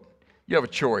boat. You have a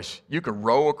choice. You can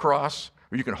row across,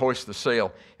 or you can hoist the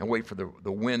sail and wait for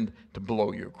the wind to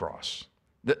blow you across.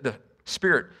 The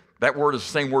Spirit, that word is the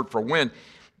same word for wind.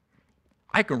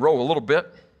 I can row a little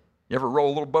bit. You ever row a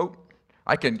little boat?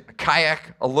 I can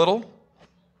kayak a little.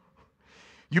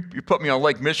 You put me on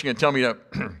Lake Michigan and tell me to,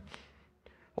 I'd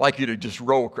like you to just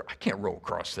row. I can't row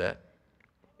across that.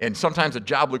 And sometimes the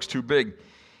job looks too big,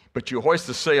 but you hoist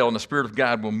the sail and the Spirit of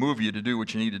God will move you to do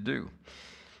what you need to do.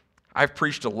 I've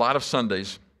preached a lot of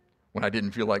Sundays when I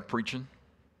didn't feel like preaching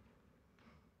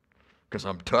because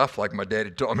I'm tough like my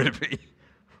daddy taught me to be.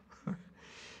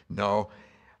 No,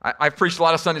 I've preached a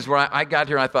lot of Sundays where I got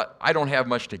here and I thought, I don't have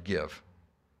much to give.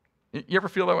 You ever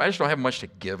feel that way? I just don't have much to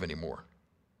give anymore.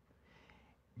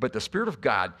 But the Spirit of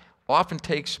God often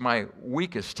takes my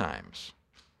weakest times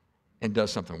and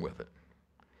does something with it.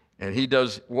 And He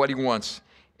does what He wants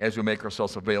as we make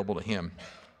ourselves available to Him.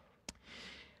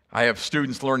 I have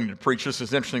students learning to preach. This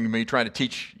is interesting to me, trying to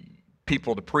teach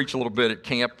people to preach a little bit at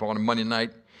camp on a Monday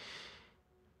night.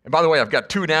 And by the way, I've got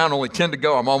 2 down, only 10 to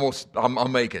go. I'll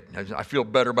make it. I feel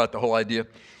better about the whole idea.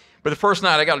 But the first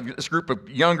night, I got this group of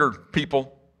younger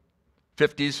people,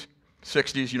 50s,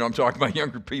 60s, I'm talking about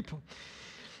younger people.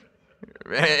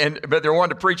 But they're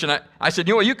wanting to preach, and I said,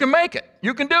 you can make it.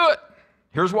 You can do it.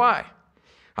 Here's why.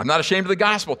 I'm not ashamed of the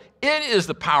gospel. It is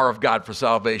the power of God for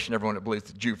salvation, everyone that believes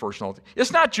the Jew first and all.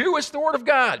 It's not Jew, it's the Word of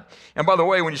God. And by the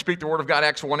way, when you speak the Word of God,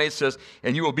 Acts 1:8 says,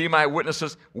 and you will be my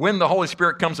witnesses when the Holy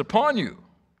Spirit comes upon you.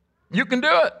 You can do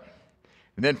it.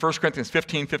 And then 1 Corinthians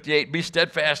 15:58, be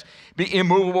steadfast, be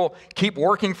immovable, keep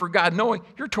working for God, knowing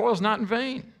your toil is not in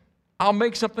vain. I'll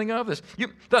make something of this. You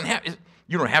don't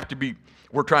have to be,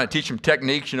 we're trying to teach them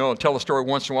techniques, and tell a story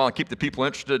once in a while and keep the people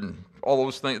interested and all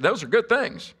those things. Those are good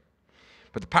things.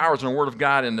 But the power is in the Word of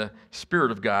God and the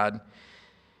Spirit of God.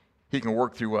 He can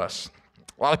work through us.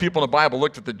 A lot of people in the Bible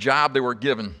looked at the job they were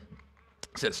given and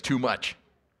said, it's too much.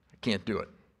 I can't do it.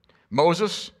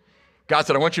 Moses, God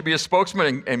said, I want you to be a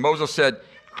spokesman. And Moses said,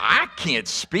 I can't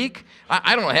speak.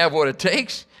 I don't have what it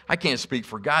takes. I can't speak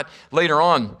for God. Later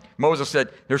on, Moses said,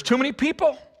 there's too many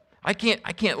people. I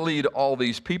can't lead all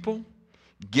these people.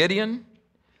 Gideon,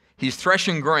 he's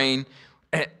threshing grain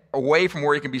away from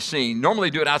where he can be seen. Normally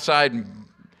do it outside. And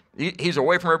he's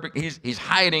away from everybody. He's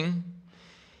hiding.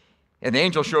 And the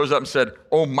angel shows up and said,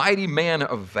 "O mighty man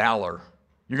of valor,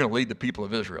 you're going to lead the people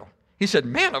of Israel." He said,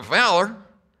 "Man of valor?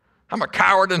 I'm a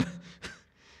coward." And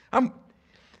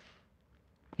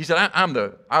he said, I'm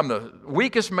the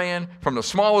weakest man from the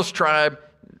smallest tribe,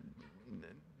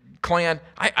 clan.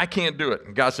 I can't do it.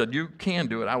 And God said, "You can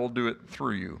do it. I will do it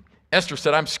through you." Esther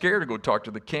said, "I'm scared to go talk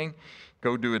to the king."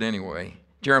 Go do it anyway.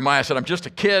 Jeremiah said, "I'm just a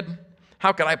kid.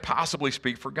 How could I possibly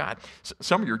speak for God?"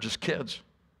 Some of you are just kids.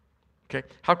 Okay?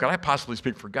 How could I possibly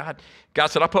speak for God? God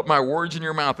said, "I'll put my words in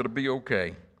your mouth. It'll be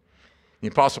okay." The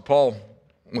Apostle Paul,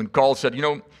 when called to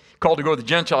go to the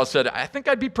Gentiles, said, "I think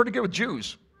I'd be pretty good with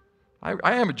Jews.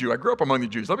 I am a Jew. I grew up among the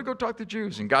Jews. Let me go talk to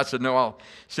Jews." And God said, "No, I'll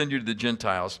send you to the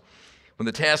Gentiles." When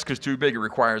the task is too big, it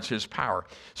requires His power.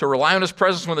 So rely on His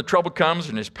presence when the trouble comes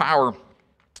and His power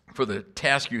for the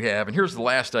task you have. And here's the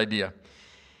last idea.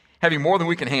 Having more than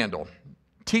we can handle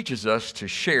teaches us to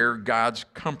share God's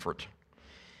comfort.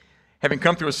 Having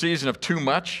come through a season of too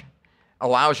much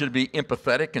allows you to be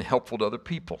empathetic and helpful to other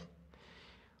people.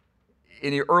 In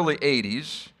the early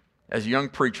 80s, as a young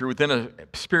preacher, within a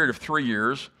period of 3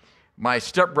 years, my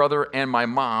stepbrother and my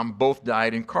mom both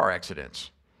died in car accidents.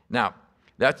 Now,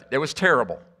 it was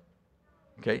terrible.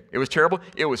 Okay? It was terrible.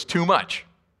 It was too much.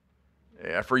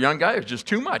 For a young guy, it was just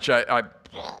too much.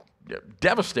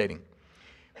 Devastating.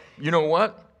 You know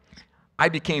what? I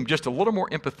became just a little more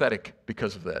empathetic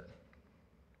because of that.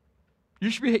 You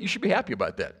should be happy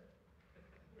about that.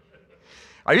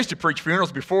 I used to preach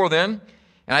funerals before then,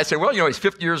 and I'd say, "Well, he's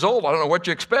 50 years old. I don't know what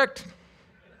you expect.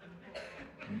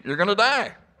 You're going to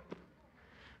die."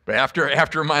 But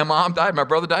after my mom died, my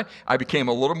brother died, I became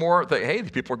a little more, hey, these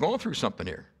people are going through something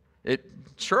here. It's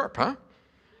sharp, huh?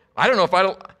 I don't know if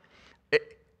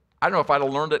I'd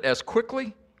have learned it as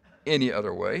quickly any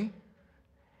other way.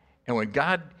 And when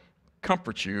God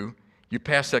comforts you, you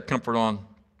pass that comfort on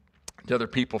to other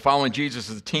people. Following Jesus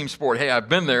is a team sport. Hey, I've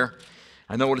been there.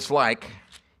 I know what it's like,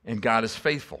 and God is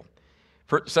faithful.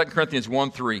 2 Corinthians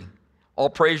 1:3, all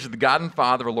praise to the God and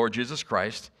Father of our Lord Jesus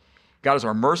Christ. God is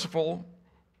our merciful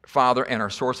Father and our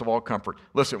source of all comfort.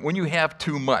 Listen, when you have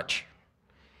too much,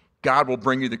 God will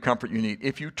bring you the comfort you need.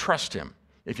 If you trust Him,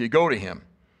 if you go to Him,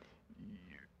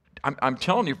 I'm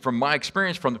telling you from my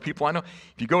experience, from the people I know,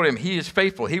 if you go to Him, He is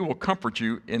faithful. He will comfort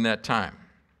you in that time.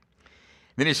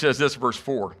 Then He says this, verse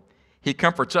 4, He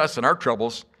comforts us in our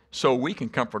troubles so we can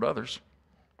comfort others.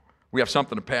 We have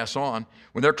something to pass on.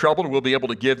 When they're troubled, we'll be able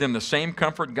to give them the same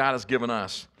comfort God has given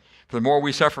us. For the more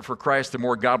we suffer for Christ, the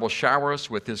more God will shower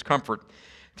us with His comfort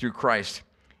through Christ.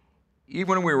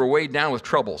 Even when we were weighed down with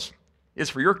troubles, it's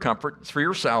for your comfort. It's for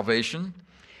your salvation.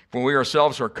 When we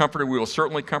ourselves are comforted, we will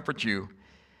certainly comfort you.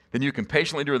 Then you can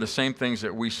patiently do the same things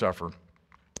that we suffer.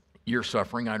 You're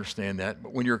suffering, I understand that.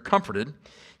 But when you're comforted,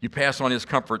 you pass on His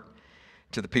comfort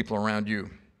to the people around you.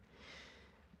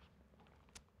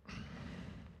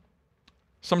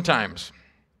 Sometimes,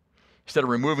 instead of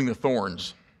removing the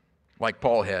thorns, like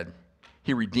Paul had,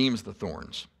 He redeems the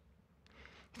thorns.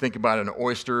 Think about an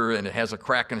oyster, and it has a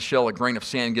crack in the shell, a grain of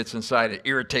sand gets inside, it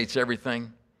irritates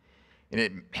everything. And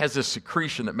it has this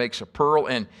secretion that makes a pearl,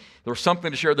 and there's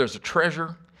something to share. There's a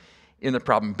treasure in the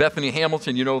problem. Bethany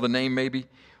Hamilton, you know the name maybe,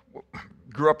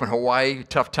 grew up in Hawaii,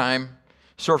 tough time,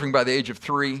 surfing by the age of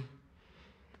 3.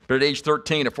 But at age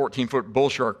 13, a 14-foot bull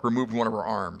shark removed one of her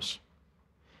arms.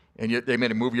 And yet they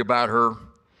made a movie about her.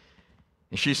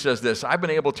 And she says this, I've been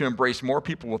able to embrace more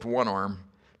people with one arm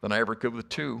than I ever could with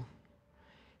two.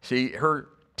 See, her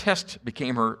test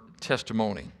became her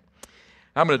testimony.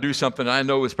 I'm going to do something I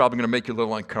know is probably going to make you a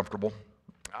little uncomfortable.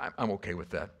 I'm okay with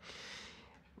that.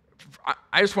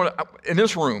 I just want to, in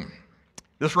this room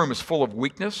is full of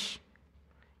weakness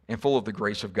and full of the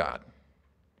grace of God.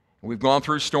 We've gone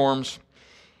through storms,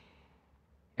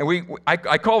 and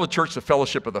I call the church the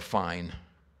fellowship of the fine,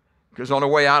 because on the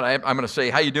way out, I'm going to say,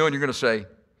 how you doing? You're going to say,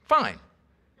 fine.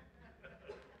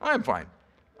 I'm fine.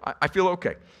 I feel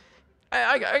okay.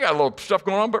 I got a little stuff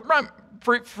going on,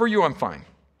 but for you, I'm fine.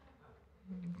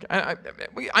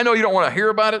 I know you don't want to hear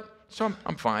about it, so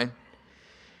I'm fine.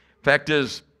 Fact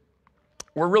is,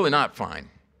 we're really not fine.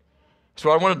 So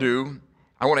what I want to do,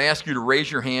 I want to ask you to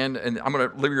raise your hand, and I'm going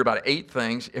to leave you about 8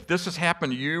 things. If this has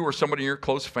happened to you or somebody in your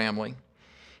close family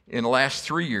in the last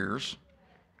 3 years,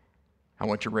 I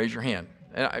want you to raise your hand.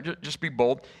 And just be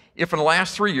bold. If in the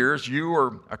last 3 years you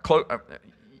are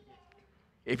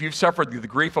if you've suffered the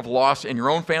grief of loss in your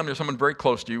own family or someone very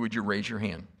close to you, would you raise your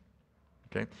hand?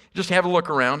 Okay. Just have a look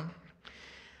around.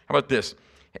 How about this?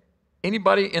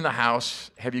 Anybody in the house,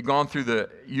 have you gone through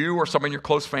you or someone in your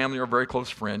close family or a very close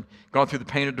friend, gone through the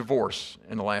pain of divorce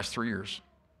in the last 3 years?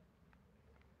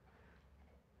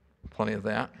 Plenty of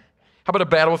that. How about a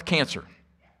battle with cancer?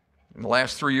 In the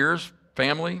last 3 years,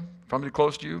 family, somebody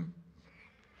close to you?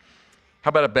 How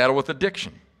about a battle with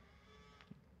addiction?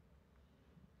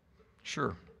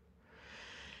 Sure.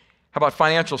 How about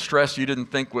financial stress you didn't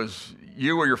think was,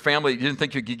 you or your family, you didn't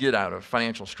think you could get out of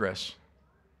financial stress?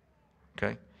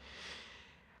 Okay.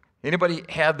 Anybody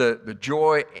had the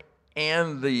joy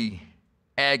and the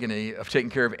agony of taking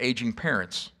care of aging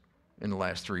parents in the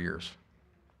last 3 years?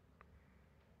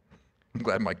 I'm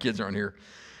glad my kids aren't here.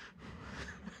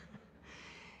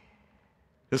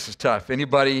 This is tough.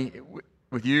 Anybody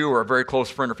with you or a very close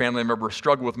friend or family member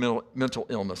struggle with mental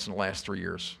illness in the last 3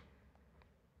 years?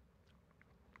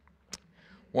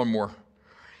 One more.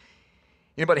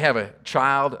 Anybody have a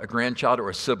child, a grandchild, or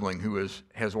a sibling who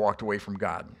has walked away from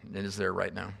God and is there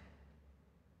right now?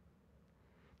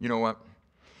 You know what?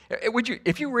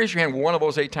 If you raise your hand one of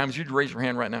those 8 times, you'd raise your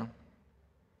hand right now?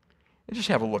 And just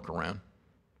have a look around.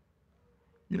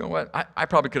 You know what? I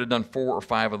probably could have done 4 or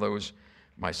 5 of those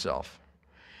myself.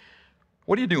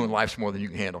 What do you do in life's more than you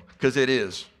can handle? Because it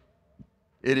is.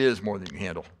 It is more than you can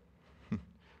handle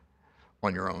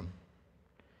on your own.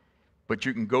 But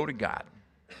you can go to God.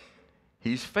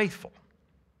 He's faithful.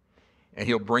 And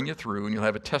He'll bring you through, and you'll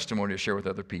have a testimony to share with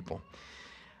other people.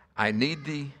 I need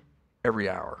Thee every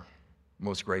hour,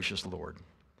 most gracious Lord.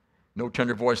 No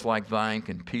tender voice like Thine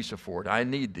can peace afford. I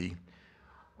need Thee.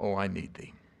 Oh, I need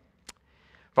Thee.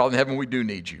 Father in heaven, we do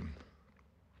need You.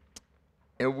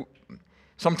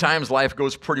 Sometimes life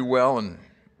goes pretty well, and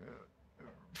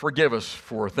forgive us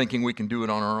for thinking we can do it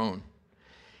on our own,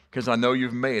 because I know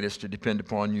You've made us to depend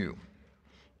upon You,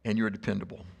 and You're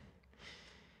dependable.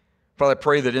 Father, I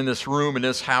pray that in this room, in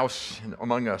this house, and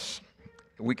among us,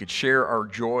 we could share our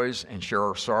joys and share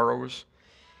our sorrows,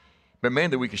 but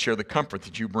mainly we could share the comfort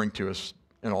that You bring to us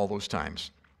in all those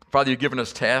times. Father, You've given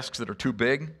us tasks that are too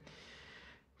big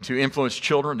to influence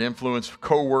children, to influence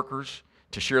co-workers,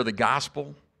 to share the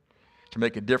gospel, to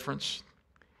make a difference.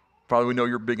 Father, we know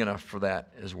You're big enough for that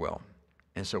as well,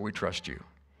 and so we trust You.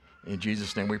 In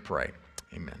Jesus' name we pray.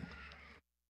 Amen.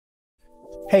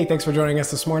 Hey, thanks for joining us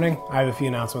this morning. I have a few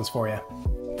announcements for you.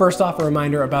 First off, a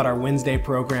reminder about our Wednesday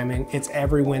programming. It's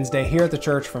every Wednesday here at the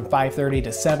church from 5:30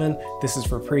 to 7. This is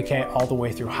for pre-K all the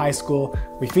way through high school.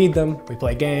 We feed them, we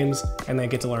play games, and they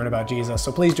get to learn about Jesus.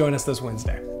 So please join us this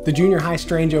Wednesday. The junior high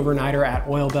Strange Overnighter at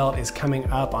Oil Belt is coming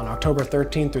up on October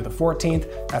 13th through the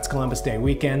 14th. That's Columbus Day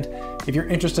weekend. If you're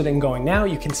interested in going now,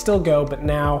 you can still go, but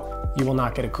now you will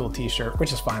not get a cool t-shirt,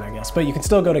 which is fine, I guess, but you can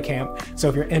still go to camp. So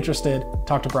if you're interested,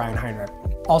 talk to Brian Heinrich.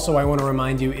 Also, I want to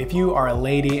remind you, if you are a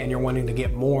lady and you're wanting to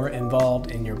get more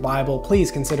involved in your Bible,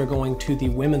 please consider going to the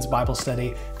women's Bible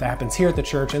study that happens here at the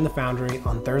church in the Foundry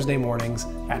on Thursday mornings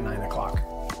at 9 o'clock.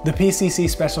 The PCC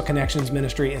Special Connections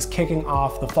Ministry is kicking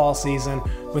off the fall season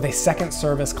with a second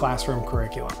service classroom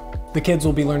curriculum. The kids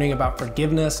will be learning about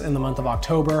forgiveness in the month of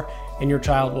October, and your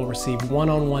child will receive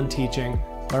one-on-one teaching,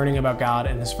 learning about God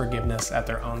and His forgiveness at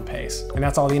their own pace. And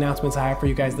that's all the announcements I have for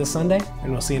you guys this Sunday,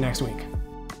 and we'll see you next week.